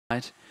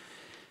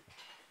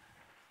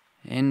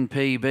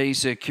NPB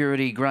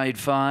Security Grade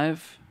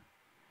 5.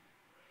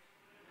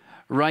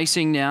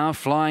 Racing now,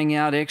 flying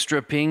out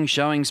Extra Ping,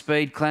 showing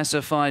speed,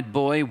 Classified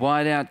Boy,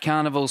 wide out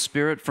Carnival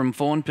Spirit from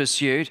Fawn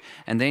Pursuit,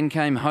 and then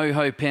came Ho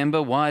Ho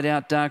Pemba, wide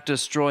out Dark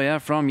Destroyer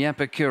from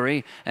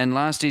Yapakuri, and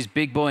last is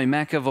Big Boy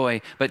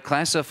McAvoy, but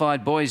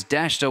Classified Boy's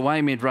dashed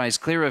away mid-race,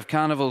 clear of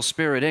Carnival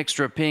Spirit,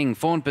 Extra Ping,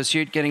 Fawn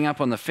Pursuit getting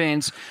up on the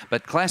fence,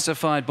 but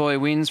Classified Boy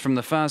wins from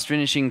the fast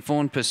finishing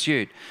Fawn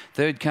Pursuit.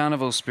 Third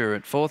Carnival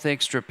Spirit, fourth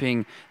Extra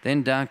Ping,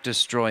 then Dark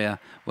Destroyer,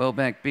 well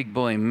back Big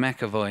Boy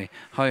McAvoy,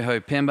 Ho Ho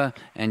Pemba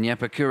and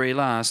Yapakuri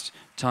last,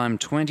 time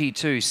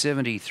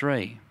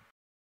 22.73.